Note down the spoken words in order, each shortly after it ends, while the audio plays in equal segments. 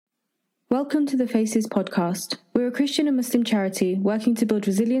Welcome to the Faces podcast. We're a Christian and Muslim charity working to build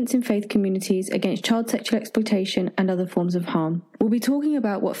resilience in faith communities against child sexual exploitation and other forms of harm. We'll be talking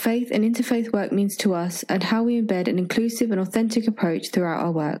about what faith and interfaith work means to us and how we embed an inclusive and authentic approach throughout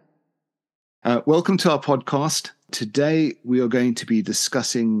our work. Welcome to our podcast. Today we are going to be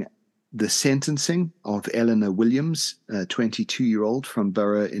discussing the sentencing of Eleanor Williams, a 22-year-old from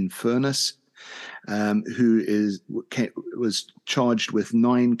Borough in Furness, who was charged with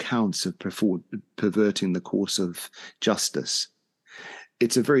 9 counts of perverting the course of justice.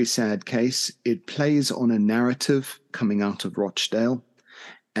 It's a very sad case. It plays on a narrative coming out of Rochdale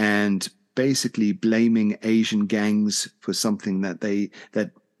and basically blaming Asian gangs for something that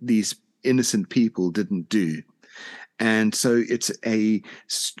these innocent people didn't do. And so it's a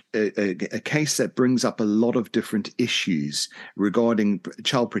case that brings up a lot of different issues regarding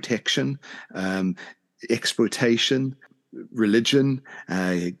child protection, exploitation, religion,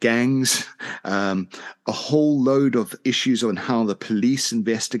 gangs, a whole load of issues on how the police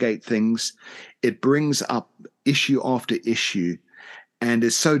investigate things. It brings up issue after issue and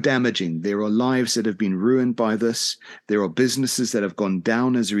is so damaging. There are lives that have been ruined by this. There are businesses that have gone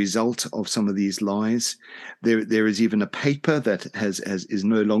down as a result of some of these lies. There is even a paper that is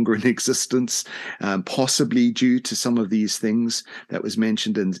no longer in existence, possibly due to some of these things that was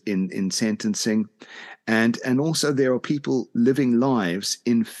mentioned in sentencing. And also there are people living lives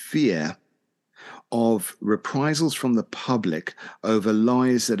in fear of reprisals from the public over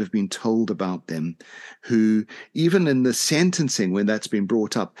lies that have been told about them, who, even in the sentencing, when that's been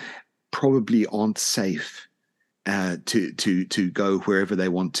brought up, probably aren't safe to go wherever they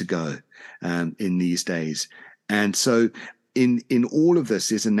want to go in these days. And so in all of this,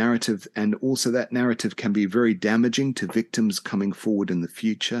 there's a narrative, and also that narrative can be very damaging to victims coming forward in the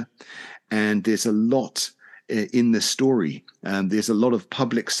future. And there's a lot in the story. There's a lot of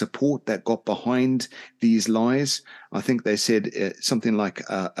public support that got behind these lies. I think they said something like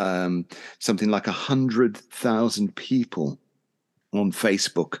 100,000 people on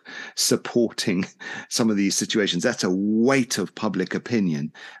Facebook supporting some of these situations. That's a weight of public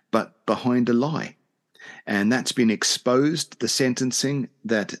opinion, but behind a lie. And that's been exposed. The sentencing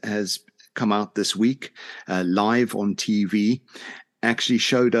that has come out this week, live on TV, actually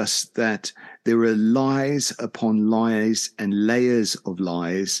showed us that there are lies upon lies and layers of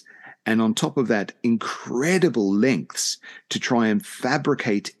lies, and on top of that, incredible lengths to try and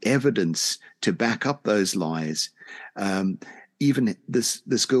fabricate evidence to back up those lies. Even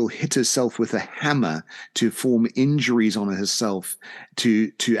this girl hit herself with a hammer to form injuries on herself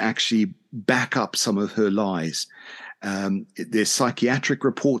to actually back up some of her lies. There's psychiatric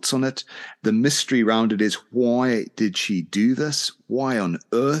reports on it. The mystery around it is, why did she do this? Why on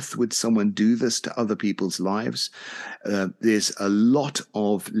earth would someone do this to other people's lives? There's a lot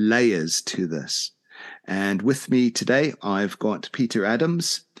of layers to this. And with me today, I've got Peter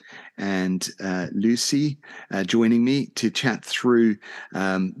Adams and Lucy joining me to chat through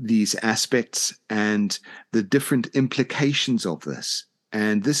these aspects and the different implications of this.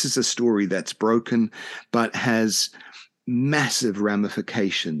 And this is a story that's broken, but has massive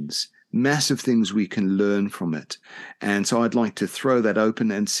ramifications, massive things we can learn from it. And so I'd like to throw that open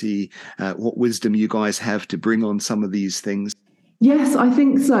and see what wisdom you guys have to bring on some of these things. Yes, I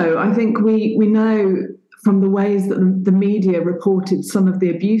think so. I think we know from the ways that the media reported some of the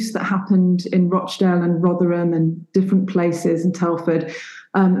abuse that happened in Rochdale and Rotherham and different places in Telford,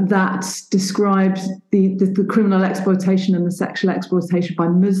 that described the criminal exploitation and the sexual exploitation by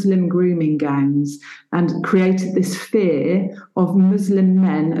Muslim grooming gangs, and created this fear of Muslim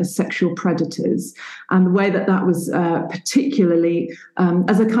men as sexual predators. And the way that was particularly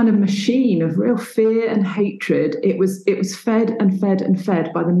as a kind of machine of real fear and hatred, it was fed and fed and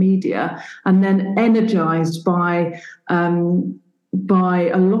fed by the media, and then energized by a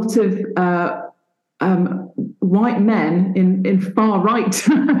lot of white men in far-right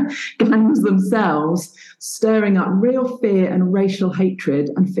gangs themselves, stirring up real fear and racial hatred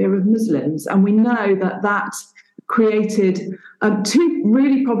and fear of Muslims. And we know that created 2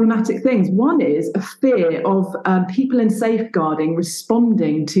 really problematic things. One is a fear of people in safeguarding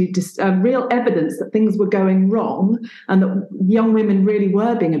responding to real evidence that things were going wrong and that young women really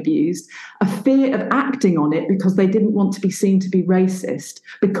were being abused, a fear of acting on it because they didn't want to be seen to be racist.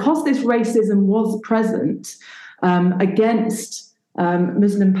 Because this racism was present against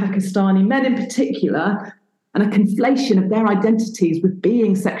Muslim Pakistani men in particular, and a conflation of their identities with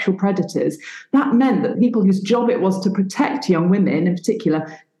being sexual predators, that meant that people whose job it was to protect young women in particular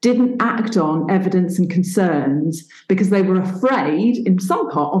didn't act on evidence and concerns because they were afraid, in some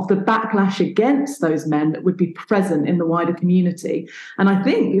part, of the backlash against those men that would be present in the wider community. And I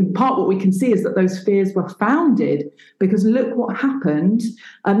think, in part, what we can see is that those fears were founded because look what happened.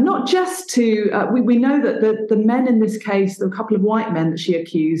 Not just to, we know that the men in this case, the couple of white men that she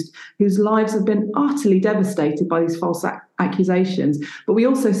accused, whose lives have been utterly devastated by these false accusations, but we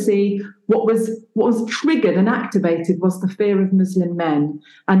also see what was triggered and activated was the fear of Muslim men,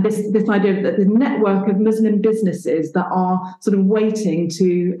 and this idea that the network of Muslim businesses that are sort of waiting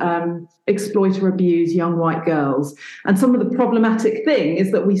to exploit or abuse young white girls. And some of the problematic thing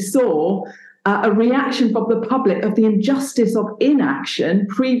is that we saw a reaction from the public of the injustice of inaction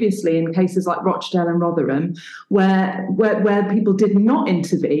previously in cases like Rochdale and Rotherham, where people did not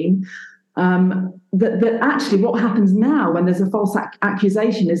intervene. That actually what happens now when there's a false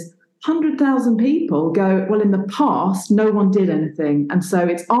accusation is 100,000 people go, well, in the past, no one did anything. And so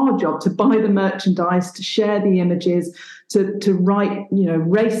it's our job to buy the merchandise, to share the images, to write,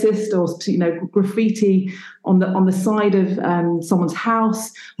 racist or, graffiti on the side of someone's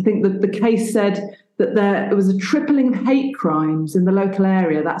house. I think that the case said that there was a tripling of hate crimes in the local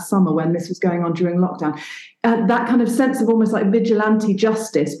area that summer when this was going on during lockdown. That kind of sense of almost like vigilante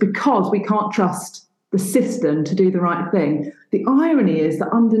justice, because we can't trust the system to do the right thing. The irony is that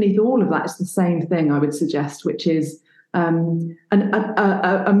underneath all of that is the same thing, I would suggest, which is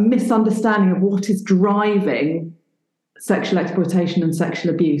a misunderstanding of what is driving sexual exploitation and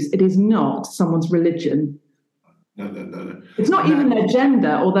sexual abuse. It is not someone's religion. No. It's not even their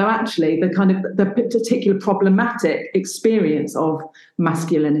gender, although actually the particular problematic experience of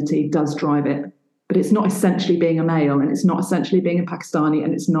masculinity does drive it. But it's not essentially being a male, and it's not essentially being a Pakistani,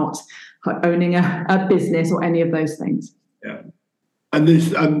 and it's not owning a business or any of those things. Yeah. And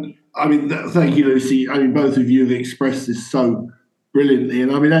thank you, Lucy. Both of you have expressed this so brilliantly.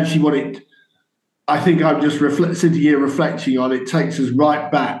 And actually I think I'm just sitting here reflecting on it, takes us right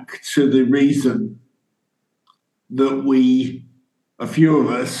back to the reason that a few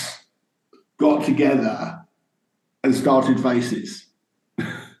of us got together and started Faces.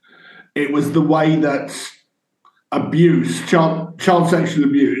 It was the way that abuse, child sexual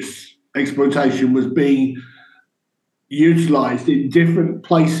abuse, exploitation was being utilised in different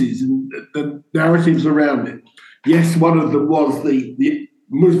places and the narratives around it. Yes, one of them was the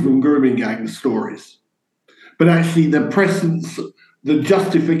Muslim grooming gang stories, but actually the presence, the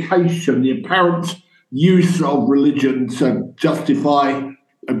justification, the apparent use of religion to justify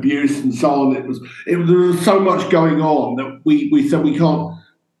abuse and so on. There was so much going on that we said we can't.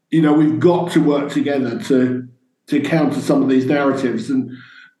 We've got to work together to counter some of these narratives. And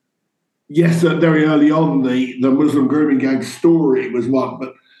yes, very early on, the Muslim grooming gang story was one.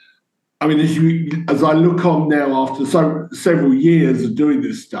 But as I look on now after several years of doing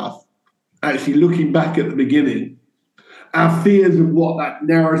this stuff, actually looking back at the beginning, our fears of what that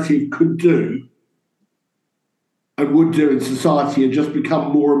narrative could do and would do in society have just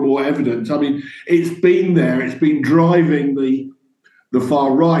become more and more evident. It's been there. It's been driving the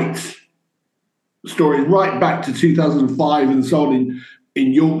far right stories right back to 2005 and so on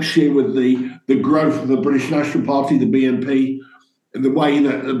in Yorkshire with the growth of the British National Party, the BNP, and the way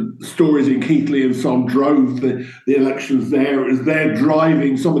that the stories in Keighley and so on drove the elections there. It was there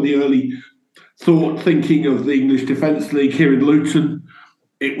driving some of the early thinking of the English Defence League here in Luton.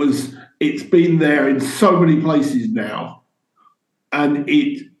 It's been there in so many places now, and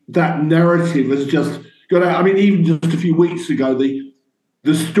that narrative has just got out. Even just a few weeks ago,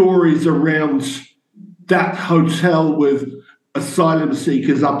 the stories around that hotel with asylum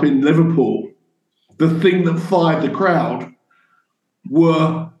seekers up in Liverpool, the thing that fired the crowd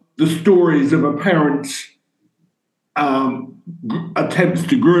were the stories of apparent attempts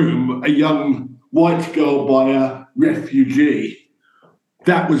to groom a young white girl by a refugee.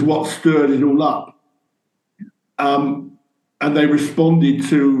 That was what stirred it all up. And they responded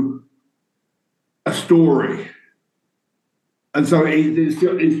to a story. And so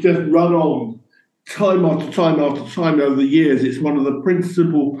it's just run on time after time after time over the years. It's one of the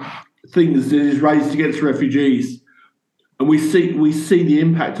principal things that is raised against refugees. And we see the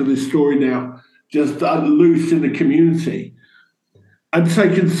impact of this story now just loose in the community and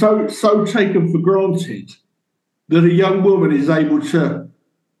taken for granted that a young woman is able to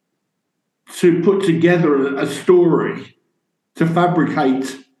put together a story, to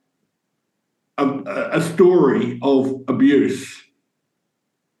fabricate a story of abuse,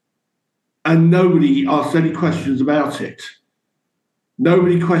 and nobody asks any questions about it.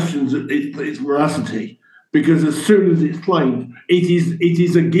 Nobody questions its veracity, because as soon as it's claimed, it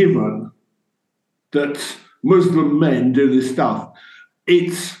is a given that Muslim men do this stuff.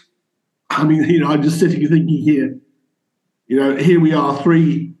 I'm just sitting thinking here, here we are,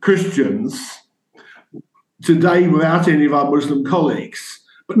 three Christians today without any of our Muslim colleagues,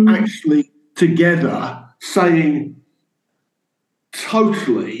 but actually together saying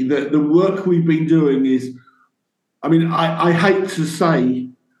totally that the work we've been doing is, I hate to say,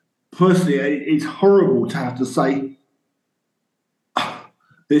 personally, it's horrible to have to say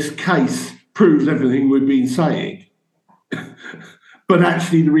this case proves everything we've been saying. But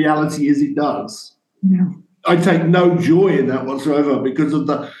actually the reality is it does. Yeah. I take no joy in that whatsoever because of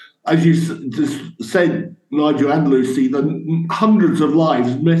as you just said, Nigel and Lucy, the hundreds of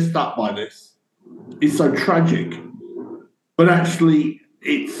lives messed up by this. It's so tragic. But actually,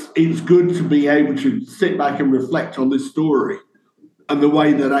 it's good to be able to sit back and reflect on this story and the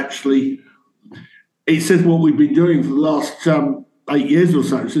way that actually it says what we've been doing for the last 8 years or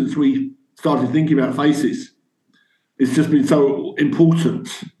so since we started thinking about faces. It's just been so important.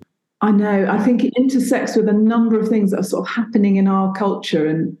 I know. I think it intersects with a number of things that are sort of happening in our culture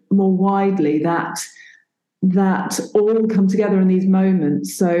and more widely that all come together in these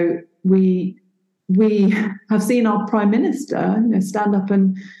moments. So we have seen our Prime Minister, stand up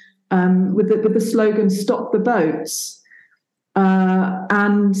and with the slogan "Stop the boats,"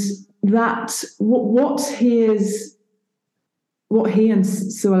 and that what he and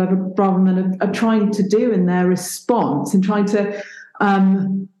Suella Braverman are trying to do in their response and trying to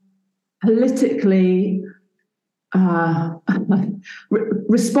politically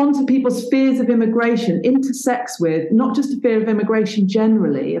respond to people's fears of immigration intersects with not just a fear of immigration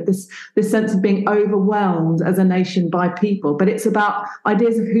generally, of this sense of being overwhelmed as a nation by people, but it's about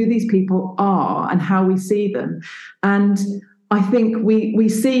ideas of who these people are and how we see them. And I think we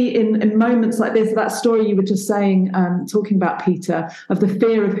see in moments like this, that story you were just saying, talking about, Peter, of the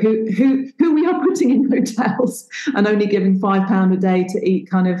fear of who we are putting in hotels and only giving £5 a day to eat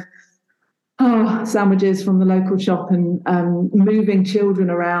kind of sandwiches from the local shop, and moving children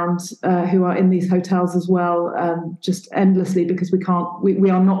around who are in these hotels as well, just endlessly because we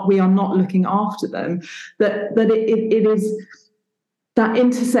are not looking after them. That it is. That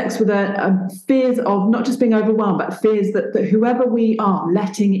intersects with a fears of not just being overwhelmed, but fears that whoever we are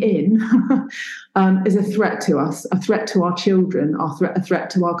letting in is a threat to us, a threat to our children, a threat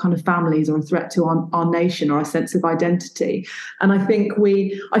to our kind of families, or a threat to our nation or our sense of identity. And I think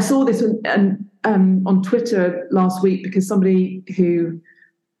I saw this on Twitter last week because somebody who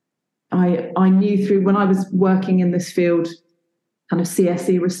I knew through when I was working in this field, kind of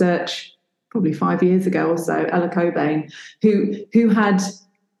CSE research, probably 5 years ago or so, Ella Cobain, who had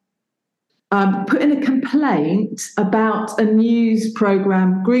put in a complaint about a news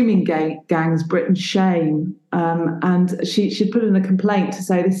program, Grooming Gangs, Britain Shame, and she put in a complaint to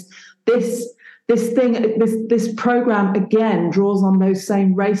say this program again draws on those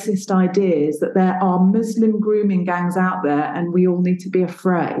same racist ideas that there are Muslim grooming gangs out there and we all need to be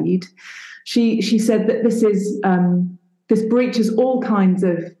afraid. She said that this breaches all kinds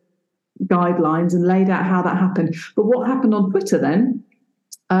of guidelines and laid out how that happened. But what happened on Twitter then,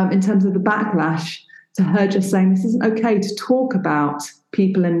 in terms of the backlash to her just saying this isn't okay to talk about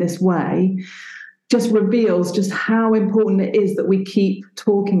people in this way, just reveals just how important it is that we keep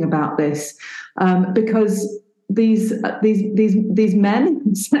talking about this, because these men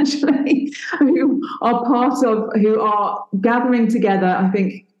essentially who are gathering together, I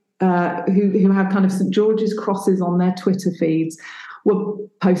think, who have kind of St. George's crosses on their Twitter feeds, were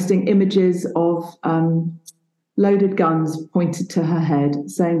posting images of loaded guns pointed to her head,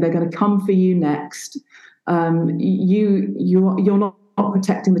 saying they're going to come for you next. You're not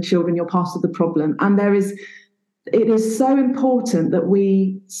protecting the children. You're part of the problem. And it is so important that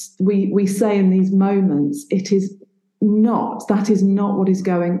we say in these moments, that is not what is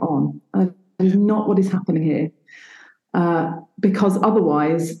going on. That is not what is happening here. Because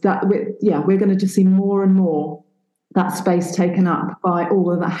otherwise, we're going to just see more and more that space taken up by all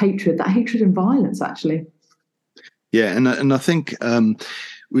of that hatred and violence, actually. Yeah, and I think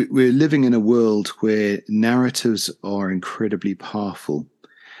we're living in a world where narratives are incredibly powerful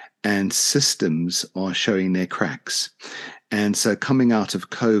and systems are showing their cracks. And so coming out of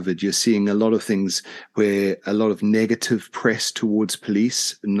COVID, you're seeing a lot of things where a lot of negative press towards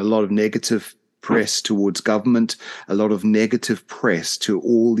police and a lot of negative press towards government, a lot of negative press to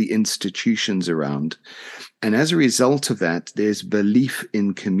all the institutions around. And as a result of that, there's belief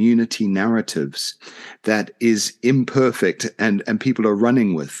in community narratives that is imperfect and people are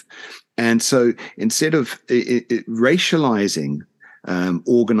running with. And so instead of racializing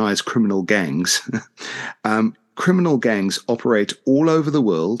organized criminal gangs, criminal gangs operate all over the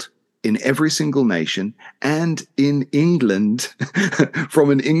world in every single nation and in England from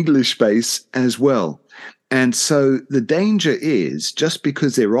an English base as well. And so the danger is, just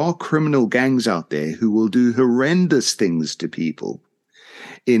because there are criminal gangs out there who will do horrendous things to people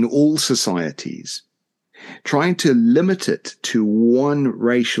in all societies, trying to limit it to one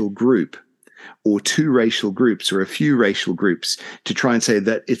racial group or two racial groups or a few racial groups to try and say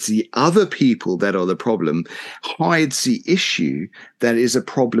that it's the other people that are the problem hides the issue that is a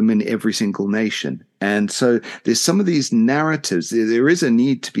problem in every single nation. And so there's some of these narratives. There is a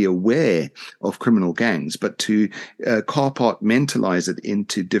need to be aware of criminal gangs, but to compartmentalize it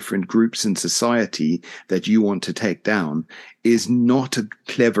into different groups in society that you want to take down is not a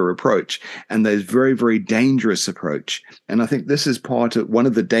clever approach, and there's very, very dangerous approach. And I think this is part of one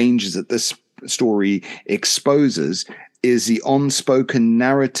of the dangers that this story exposes is the unspoken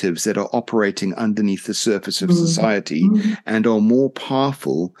narratives that are operating underneath the surface of society and are more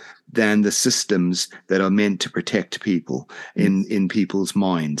powerful than the systems that are meant to protect people in people's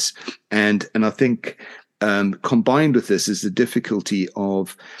minds. And I think combined with this is the difficulty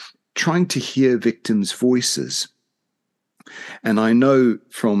of trying to hear victims' voices. And I know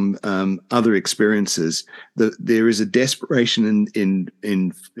from other experiences that there is a desperation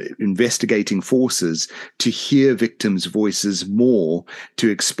in investigating forces to hear victims' voices more, to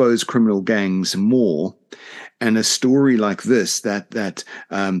expose criminal gangs more. And a story like this that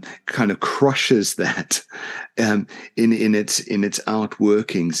kind of crushes that in its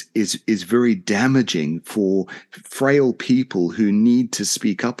outworkings is very damaging for frail people who need to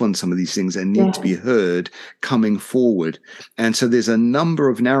speak up on some of these things and need to be heard coming forward. And so there's a number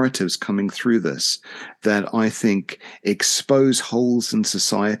of narratives coming through this that I think expose holes in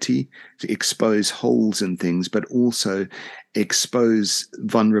society, expose holes in things, but also expose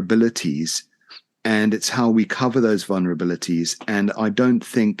vulnerabilities. And it's how we cover those vulnerabilities. And I don't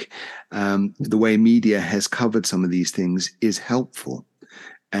think the way media has covered some of these things is helpful.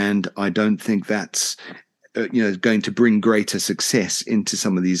 And I don't think that's going to bring greater success into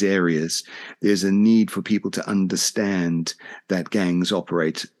some of these areas. There's a need for people to understand that gangs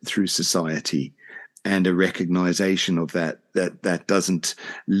operate through society, and a recognition of that doesn't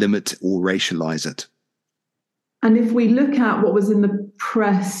limit or racialize it. And if we look at what was in the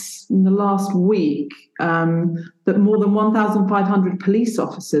press in the last week, that more than 1,500 police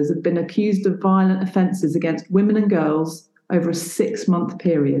officers have been accused of violent offences against women and girls over a 6-month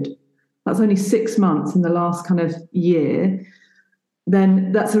period. That's only 6 months in the last kind of year.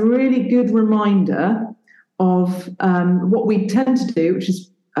 Then that's a really good reminder of what we tend to do, which is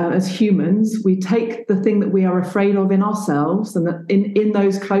as humans, we take the thing that we are afraid of in ourselves and that in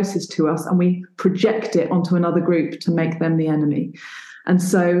those closest to us, and we project it onto another group to make them the enemy. And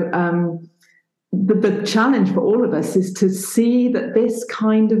so the challenge for all of us is to see that this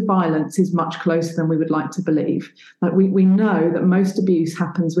kind of violence is much closer than we would like to believe. Like we know that most abuse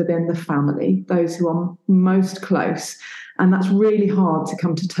happens within the family, those who are most close. And that's really hard to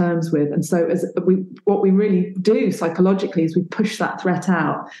come to terms with. And so what we really do psychologically is we push that threat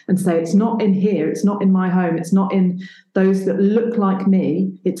out and say, it's not in here, it's not in my home, it's not in those that look like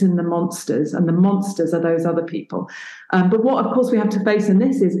me, it's in the monsters. And the monsters are those other people. But what, of course, we have to face in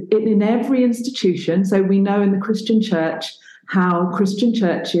this is in every institution. So we know in the Christian church how Christian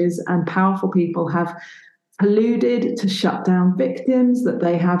churches and powerful people have colluded to shut down victims, that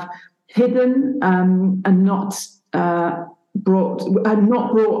they have hidden and not brought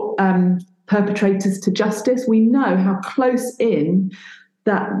perpetrators to justice. We know how close in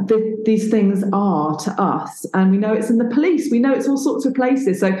that these things are to us, and we know it's in the police. We know it's all sorts of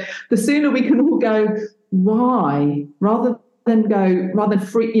places. So the sooner we can all go, why, rather than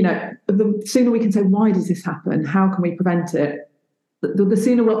free, the sooner we can say, why does this happen? How can we prevent it? The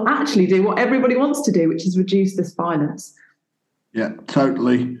sooner we'll actually do what everybody wants to do, which is reduce this violence. Yeah,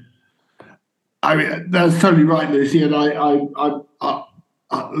 totally. I mean, that's totally right, Lucy. And a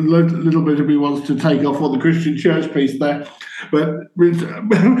little bit of me wants to take off on the Christian church piece there, but we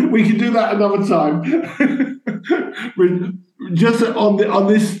can do that another time. Just on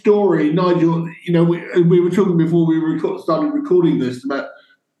this story, Nigel, we were talking before we started recording this about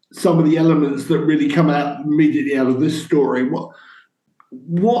some of the elements that really come out immediately out of this story.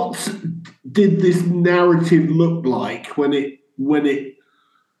 What did this narrative look like when it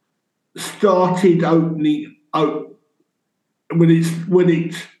started opening out, when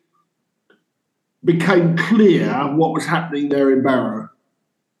it became clear what was happening there in Barrow?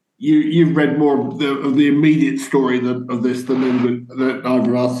 You've read more of the immediate story of this than either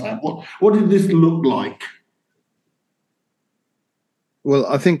of us have. What did this look like? Well,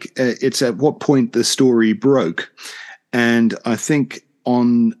 I think it's at what point the story broke, and I think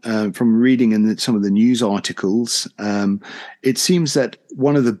from reading in some of the news articles, it seems that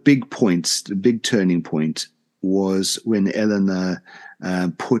one of the big points, the big turning point, was when Eleanor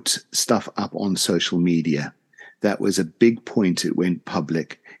put stuff up on social media. That was a big point. It went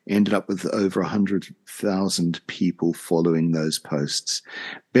public, ended up with over 100,000 people following those posts.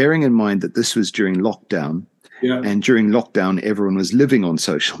 Bearing in mind that this was during lockdown, and during lockdown, everyone was living on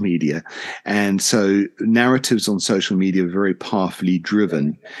social media. And so narratives on social media are very powerfully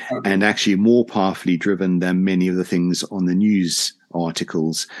driven, and actually more powerfully driven than many of the things on the news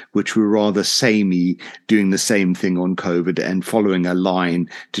articles, which were rather samey, doing the same thing on COVID and following a line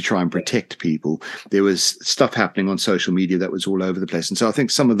to try and protect people. There was stuff happening on social media that was all over the place. And so I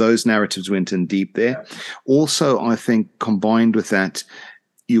think some of those narratives went in deep there. Also, I think combined with that,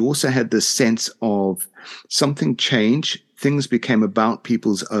 you also had this sense of something changed. Things became about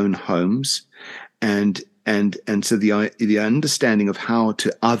people's own homes, and so the understanding of how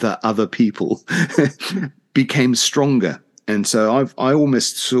to other people became stronger. And so I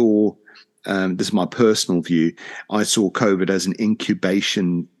almost saw, this is my personal view, I saw COVID as an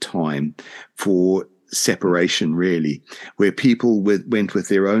incubation time for separation, really, where people went with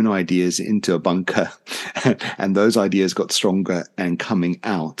their own ideas into a bunker and those ideas got stronger and coming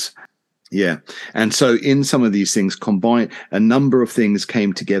out. Yeah. And so in some of these things combined, a number of things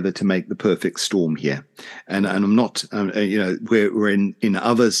came together to make the perfect storm here. And I'm not, we're in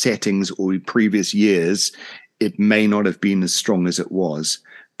other settings or previous years, it may not have been as strong as it was.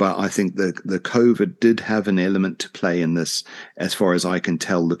 But I think the COVID did have an element to play in this, as far as I can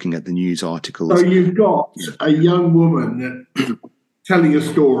tell, looking at the news articles. So you've got a young woman telling a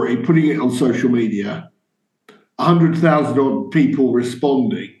story, putting it on social media, 100,000 odd people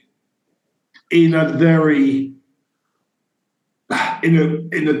responding in a very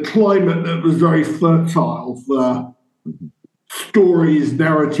in a climate that was very fertile for stories,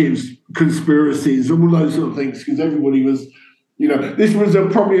 narratives, conspiracies, all those sort of things, because everybody was. This was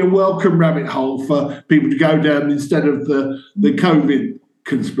probably a welcome rabbit hole for people to go down instead of the COVID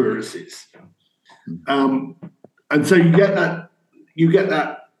conspiracies. And so you get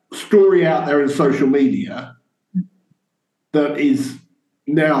that story out there in social media that is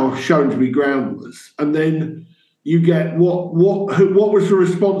now shown to be groundless, and then you get what was the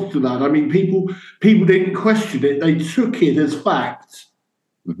response to that? I mean, people didn't question it; they took it as fact,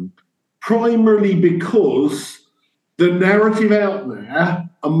 primarily because the narrative out there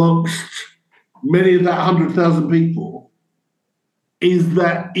amongst many of that 100,000 people is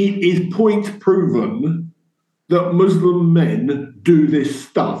that it is point proven that Muslim men do this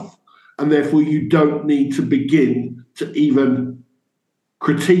stuff, and therefore you don't need to begin to even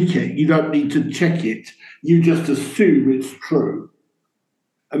critique it. You don't need to check it. You just assume it's true.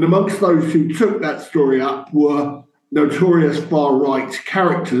 And amongst those who took that story up were notorious far-right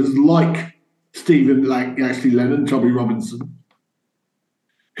characters like Ashley Lennon, Tommy Robinson,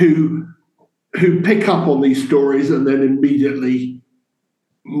 who pick up on these stories and then immediately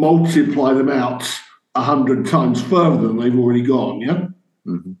multiply them out 100 times further than they've already gone. Yeah.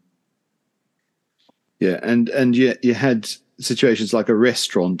 Mm-hmm. Yeah, and you had situations like a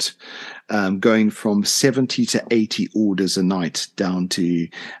restaurant going from 70 to 80 orders a night down to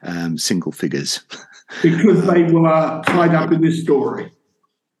single figures because they were tied up in this story.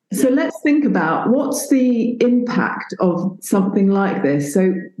 So let's think about what's the impact of something like this.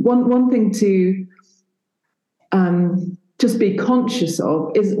 So one thing to just be conscious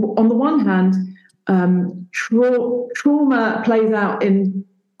of is, on the one hand, trauma plays out can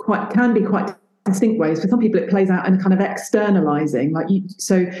be quite distinct ways. For some people, it plays out in a kind of externalizing,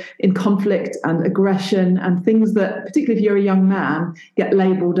 so in conflict and aggression and things that, particularly if you're a young man, get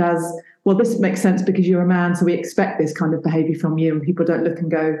labeled as, well, this makes sense because you're a man, so we expect this kind of behavior from you, and people don't look and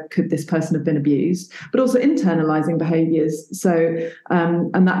go, could this person have been abused? But also internalizing behaviors. So,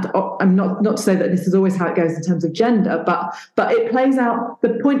 and that, I'm not to say that this is always how it goes in terms of gender, but it plays out,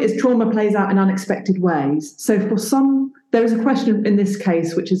 the point is trauma plays out in unexpected ways. So for some, there is a question in this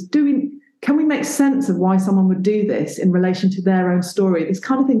case, which is, can we make sense of why someone would do this in relation to their own story? This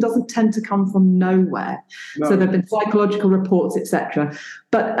kind of thing doesn't tend to come from nowhere. No. So there have been psychological reports, etc.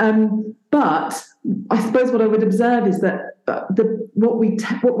 But I suppose what I would observe is that what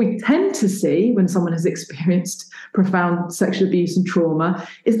we tend to see when someone has experienced profound sexual abuse and trauma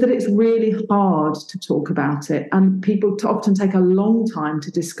is that it's really hard to talk about it, and people often take a long time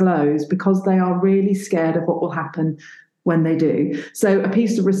to disclose because they are really scared of what will happen when they do. So a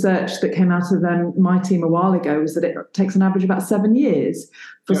piece of research that came out of my team a while ago was that it takes an average about 7 years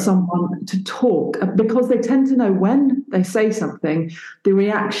for someone to talk, because they tend to know when they say something, the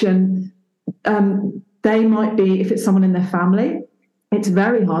reaction they might be, if it's someone in their family, it's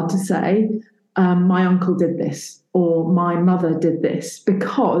very hard to say, my uncle did this or my mother did this,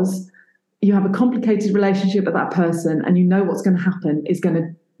 because you have a complicated relationship with that person and you know what's going to happen is going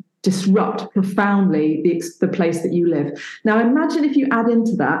to disrupt profoundly the place that you live. Now, imagine if you add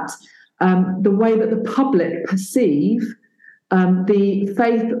into that the way that the public perceive the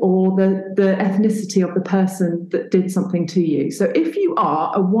faith or the ethnicity of the person that did something to you. So if you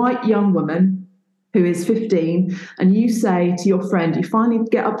are a white young woman who is 15 and you say to your friend, you finally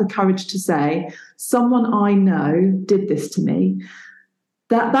get up the courage to say, someone I know did this to me,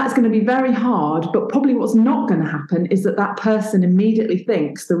 that's going to be very hard. But probably what's not going to happen is that person immediately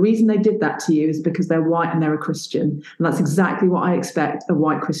thinks the reason they did that to you is because they're white and they're a Christian. And that's exactly what I expect of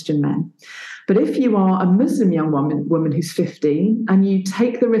white Christian men. But if you are a Muslim young woman who's 15 and you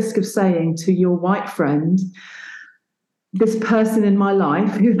take the risk of saying to your white friend, this person in my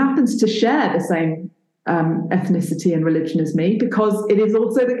life who happens to share the same ethnicity and religion as me, because it is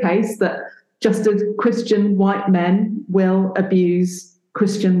also the case that just as Christian white men will abuse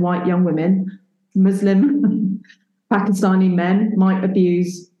Christian white young women, Muslim Pakistani men might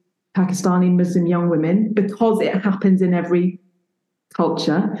abuse Pakistani Muslim young women, because it happens in every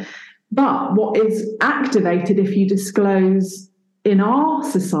culture. But what is activated if you disclose in our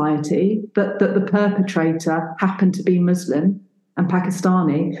society that the perpetrator happened to be Muslim and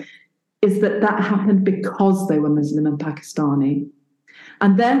Pakistani is that happened because they were Muslim and Pakistani.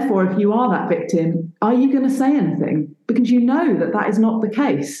 And therefore, if you are that victim, are you going to say anything? Because you know that is not the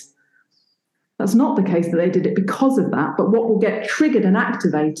case. That's not the case that they did it because of that. But what will get triggered and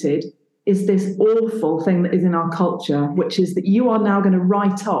activated is this awful thing that is in our culture, which is that you are now going to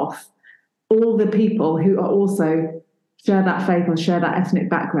write off all the people who are also share that faith or share that ethnic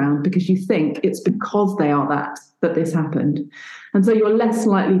background, because you think it's because they are that this happened. And so you're less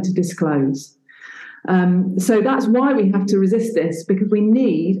likely to disclose. So that's why we have to resist this, because we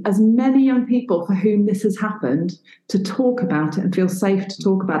need as many young people for whom this has happened to talk about it and feel safe to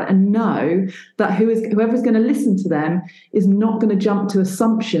talk about it, and know that whoever's going to listen to them is not going to jump to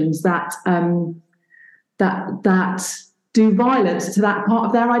assumptions that do violence to that part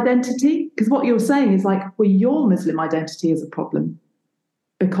of their identity. Because what you're saying is like, well, your Muslim identity is a problem,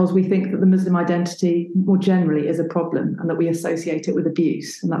 because we think that the Muslim identity more generally is a problem and that we associate it with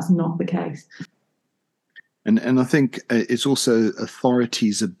abuse, and that's not the case. And I think it's also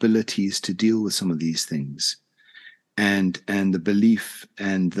authorities' abilities to deal with some of these things, and the belief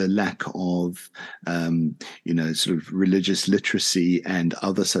and the lack of sort of religious literacy and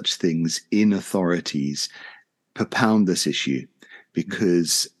other such things in authorities propound this issue,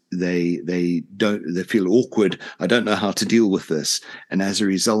 because they feel awkward. I don't know how to deal with this, and as a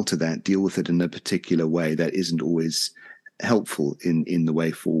result of that, deal with it in a particular way that isn't always helpful in the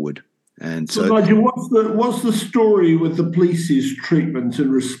way forward. And so Nigel, what's the story with the police's treatment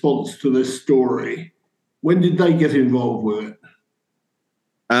in response to this story? When did they get involved with it?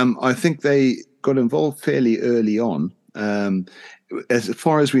 I think they got involved fairly early on, as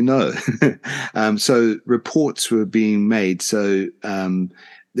far as we know. So reports were being made. So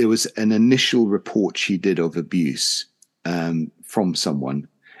there was an initial report she did of abuse from someone.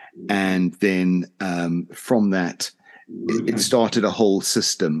 And then from that, it started a whole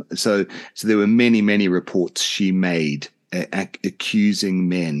system. So there were many, many reports she made accusing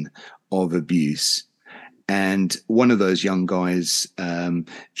men of abuse. And one of those young guys,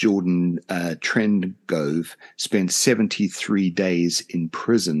 Jordan Trengove, spent 73 days in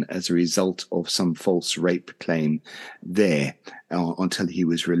prison as a result of some false rape claim there until he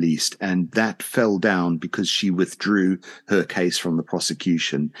was released. And that fell down because she withdrew her case from the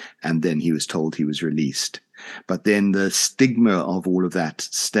prosecution, and then he was told he was released. But then the stigma of all of that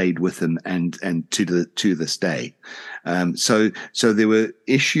stayed with him, and to this day. So there were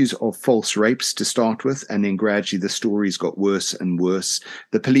issues of false rapes to start with, and then gradually the stories got worse and worse.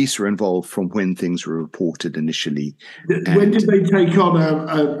 The police were involved from when things were reported initially. When did they take on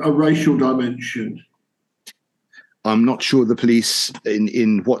a racial dimension? I'm not sure the police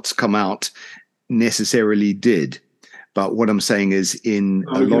in what's come out necessarily did. But what I'm saying is, in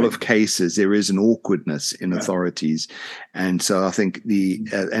a lot of cases, there is an awkwardness in authorities, and so I think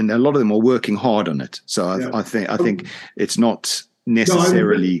and a lot of them are working hard on it. So I think it's not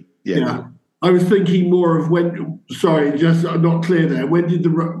necessarily. I was thinking more of when. Sorry, just not clear there. When did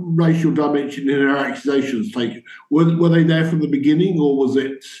the racial dimension in her accusations take? Were they there from the beginning, or was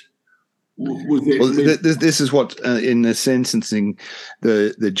Was it? Well, this is what in the sentencing,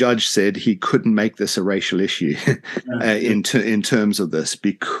 the judge said he couldn't make this a racial issue in terms of this,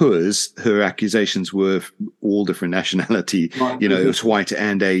 because her accusations were all different nationality. Right. It was white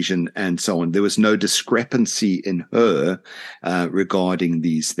and Asian and so on. There was no discrepancy in her regarding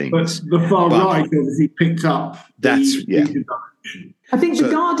these things. But the far right obviously picked up. I think the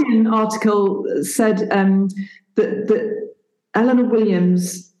Guardian article said that Eleanor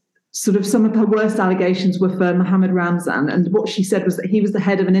Williams, sort of some of her worst allegations were for Mohammed Ramzan, and what she said was that he was the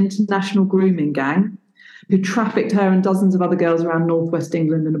head of an international grooming gang who trafficked her and dozens of other girls around northwest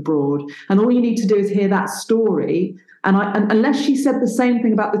England and abroad. And all you need to do is hear that story. And unless she said the same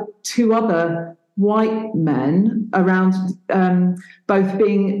thing about the two other white men around, both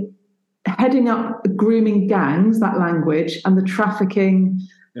being heading up grooming gangs, that language, and the trafficking,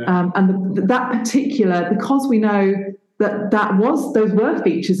 and that particular, because we know those were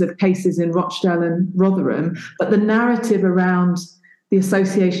features of cases in Rochdale and Rotherham, but the narrative around the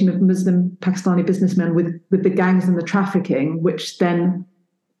association of Muslim Pakistani businessmen with the gangs and the trafficking, which then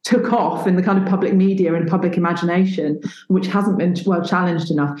took off in the kind of public media and public imagination, which hasn't been well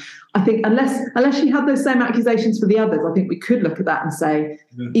challenged enough. I think unless she had those same accusations for the others, I think we could look at that and say,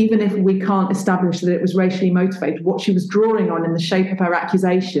 even if we can't establish that it was racially motivated, what she was drawing on in the shape of her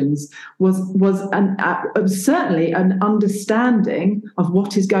accusations was certainly an understanding of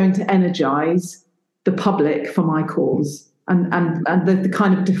what is going to energise the public for my cause, and the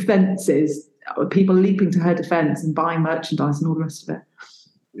kind of defences, people leaping to her defence and buying merchandise and all the rest of it.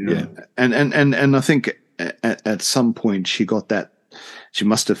 Yeah. And I think at some point she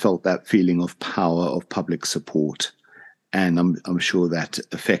must have felt that feeling of power, of public support, and I'm sure that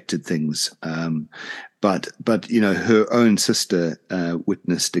affected things. But her own sister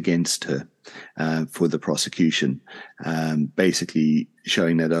witnessed against her for the prosecution, basically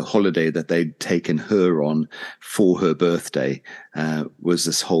showing that a holiday that they'd taken her on for her birthday was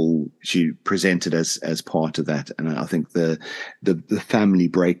this whole, she presented as part of that. And I think the family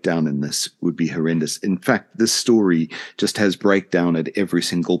breakdown in this would be horrendous. In fact, this story just has breakdown at every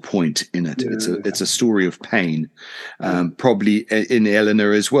single point in it. It's a story of pain, probably in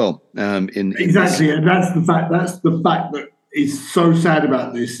Eleanor as well. Exactly, and that's the fact that is so sad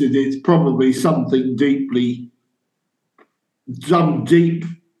about this, that it's probably some deep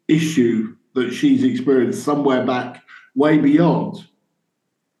issue that she's experienced somewhere back, way beyond.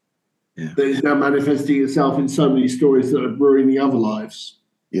 Yeah. That is now manifesting itself in so many stories that are ruining other lives.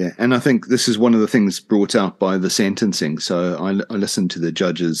 Yeah, and I think this is one of the things brought out by the sentencing. So I listened to the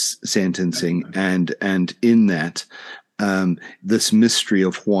judge's sentencing, and in that, this mystery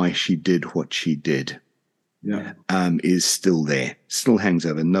of why she did what she did is still there, still hangs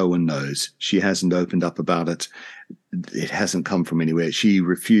over. No one knows. She hasn't opened up about it. It hasn't come from anywhere. She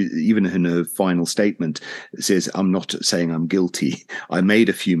refused, even in her final statement, says, I'm not saying I'm guilty. I made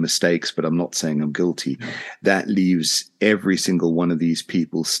a few mistakes, but I'm not saying I'm guilty. That leaves every single one of these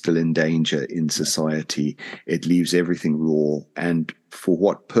people still in danger in society. It leaves everything raw. And for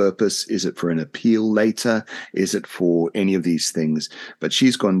what purpose? Is it for an appeal later? Is it for any of these things? But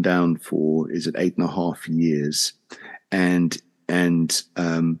she's gone down for, 8.5 years? And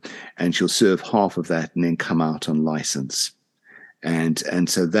she'll serve half of that and then come out on license. And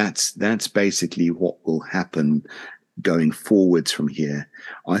so that's basically what will happen going forwards from here.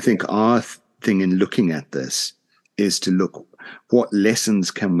 I think our thing in looking at this is to look, what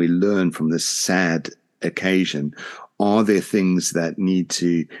lessons can we learn from this sad occasion? Are there things that need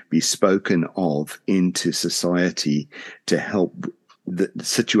to be spoken of into society to help the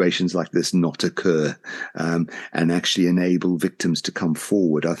situations like this not occur, and actually enable victims to come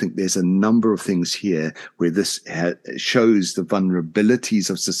forward? I think there's a number of things here where this shows the vulnerabilities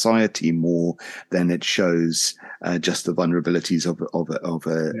of society more than it shows just the vulnerabilities of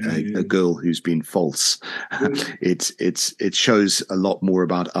a girl who's been false. It shows a lot more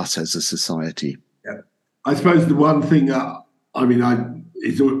about us as a society. Yeah. I suppose the one thing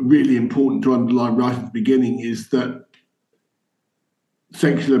is really important to underline right at the beginning is that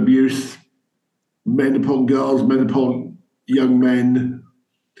sexual abuse, men upon girls, men upon young men,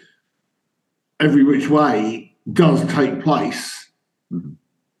 every which way, does take place. Mm-hmm.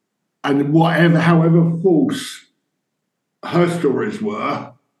 And however false her stories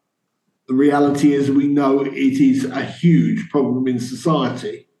were, the reality is we know it is a huge problem in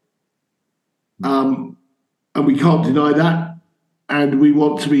society. And we can't deny that. And we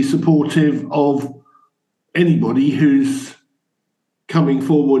want to be supportive of anybody who's coming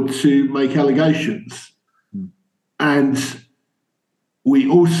forward to make allegations. And we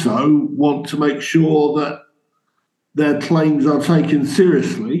also want to make sure that their claims are taken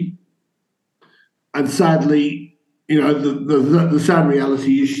seriously And sadly, the sad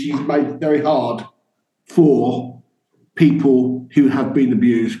reality is she's made it very hard for people who have been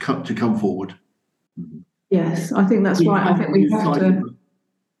abused to come forward. Yes, I think that's right. I think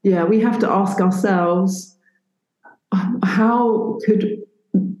we have to ask ourselves, how could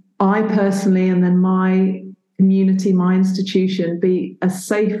I personally, and then my community, my institution, be as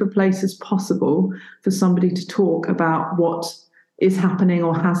safe a place as possible for somebody to talk about what is happening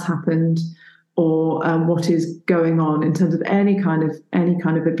or has happened, or what is going on in terms of any kind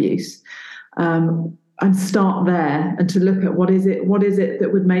of abuse, and start there, and to look at what is it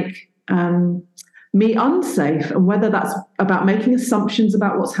that would make me unsafe, and whether that's about making assumptions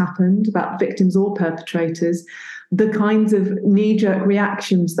about what's happened, about victims or perpetrators, the kinds of knee-jerk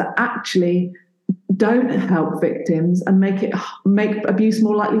reactions that actually don't help victims and make abuse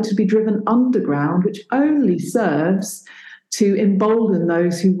more likely to be driven underground, which only serves to embolden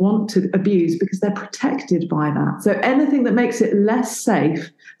those who want to abuse because they're protected by that. So anything that makes it less safe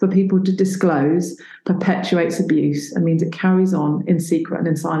for people to disclose perpetuates abuse and means it carries on in secret and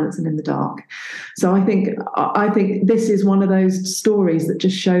in silence and in the dark. So I think this is one of those stories that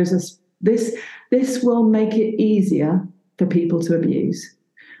just shows us this will make it easier for people to abuse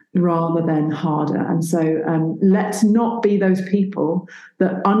rather than harder. And so let's not be those people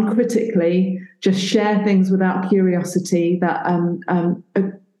that uncritically just share things without curiosity, that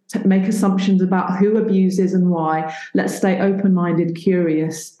make assumptions about who abuses and why. Let's stay open-minded,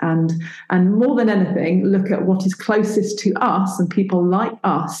 curious, and more than anything, look at what is closest to us and people like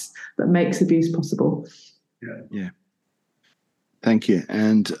us that makes abuse possible. Yeah. Thank you.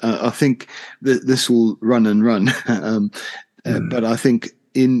 And I think that this will run and run. But I think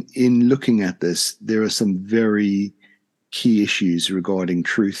in looking at this, there are some very key issues regarding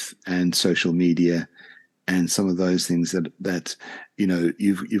truth and social media and some of those things that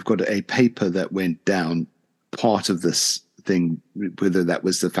you've got a paper that went down, part of this thing, whether that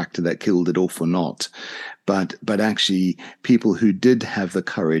was the factor that killed it off or not, but actually people who did have the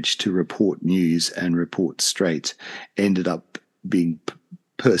courage to report news and report straight ended up being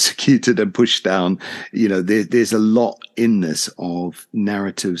persecuted and pushed down. There's a lot in this of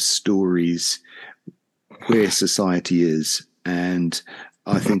narrative stories where society is, and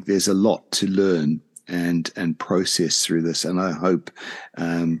I think there's a lot to learn and process through this, and I hope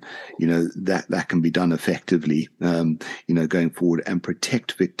that can be done effectively going forward, and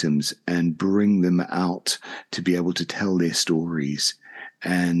protect victims and bring them out to be able to tell their stories,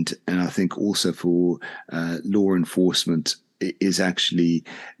 and I think also for law enforcement is actually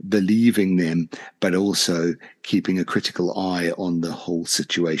believing them, but also keeping a critical eye on the whole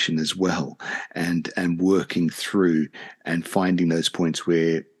situation as well, and working through and finding those points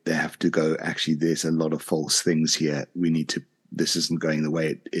where they have to go, actually, there's a lot of false things here. This isn't going the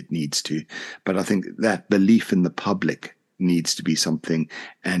way it needs to. But I think that belief in the public needs to be something,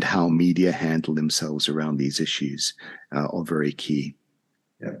 and how media handle themselves around these issues are very key.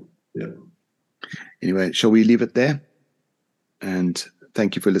 Yeah. Anyway, shall we leave it there? And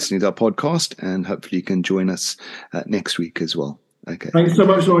thank you for listening to our podcast, and hopefully you can join us next week as well. Okay. Thanks so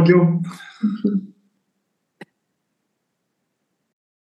much, Nigel. Thank you.